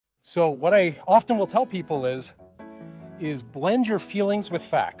So what I often will tell people is blend your feelings with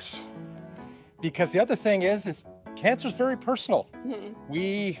facts. Because the other thing is cancer is very personal.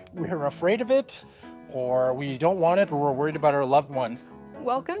 We're afraid of it, or we don't want it, or we're worried about our loved ones.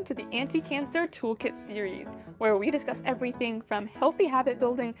 Welcome to the Anticancer Toolkit series, where we discuss everything from healthy habit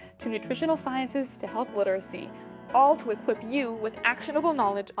building to nutritional sciences to health literacy, all to equip you with actionable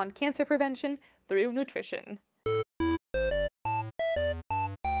knowledge on cancer prevention through nutrition.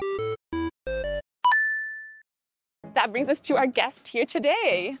 That brings us to our guest here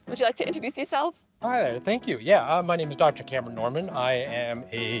today. Would you like to introduce yourself? Hi there, thank you. Yeah, my name is Dr. Cameron Norman. I am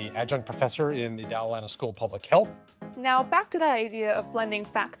an adjunct professor in the Dalla School of Public Health. Now, back to that idea of blending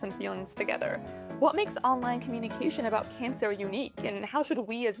facts and feelings together. What makes online communication about cancer unique, and how should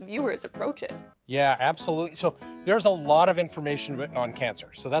we as viewers approach it? Yeah, absolutely. So there's a lot of information written on cancer.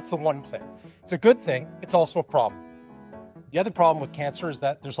 So that's the one thing. It's a good thing. It's also a problem. The other problem with cancer is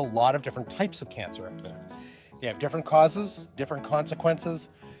that there's a lot of different types of cancer out there. You have different causes, different consequences,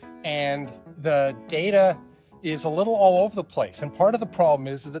 and the data is a little all over the place. And part of the problem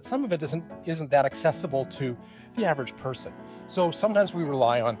is that some of it isn't that accessible to the average person. So sometimes we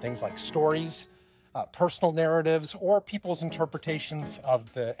rely on things like stories, personal narratives, or people's interpretations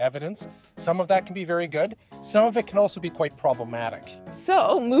of the evidence. Some of that can be very good. Some of it can also be quite problematic.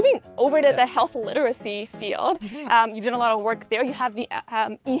 So moving over to the health literacy field, you've done a lot of work there. You have the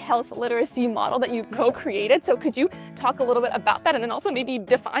e-health literacy model that you co-created. So could you talk a little bit about that and then also maybe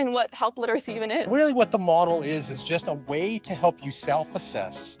define what health literacy even is? Really what the model is just a way to help you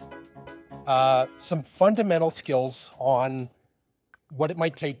self-assess some fundamental skills on what it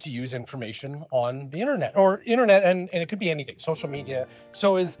might take to use information on the internet, and it could be anything, social media.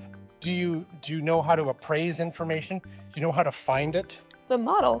 So do you know how to appraise information? Do you know how to find it? The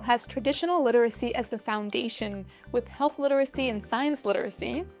model has traditional literacy as the foundation, with health literacy and science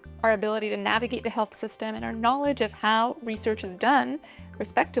literacy, our ability to navigate the health system, and our knowledge of how research is done,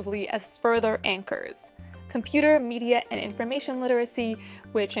 respectively, as further anchors. Computer, media, and information literacy,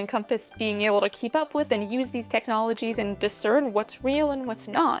 which encompass being able to keep up with and use these technologies and discern what's real and what's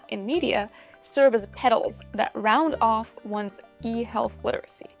not in media, serve as petals that round off one's e-health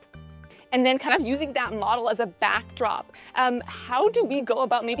literacy. And then kind of using that model as a backdrop, how do we go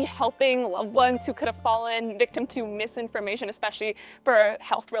about maybe helping loved ones who could have fallen victim to misinformation, especially for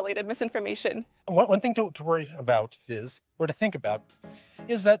health-related misinformation? One thing to worry about or to think about,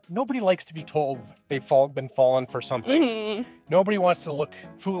 is that nobody likes to be told they've been fallen for something. Nobody wants to look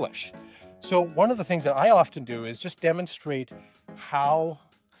foolish. So one of the things that I often do is just demonstrate how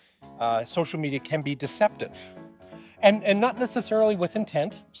social media can be deceptive. And not necessarily with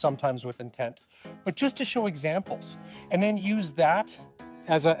intent, sometimes with intent, but just to show examples. And then use that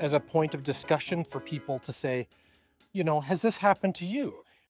as a point of discussion for people to say, you know, has this happened to you?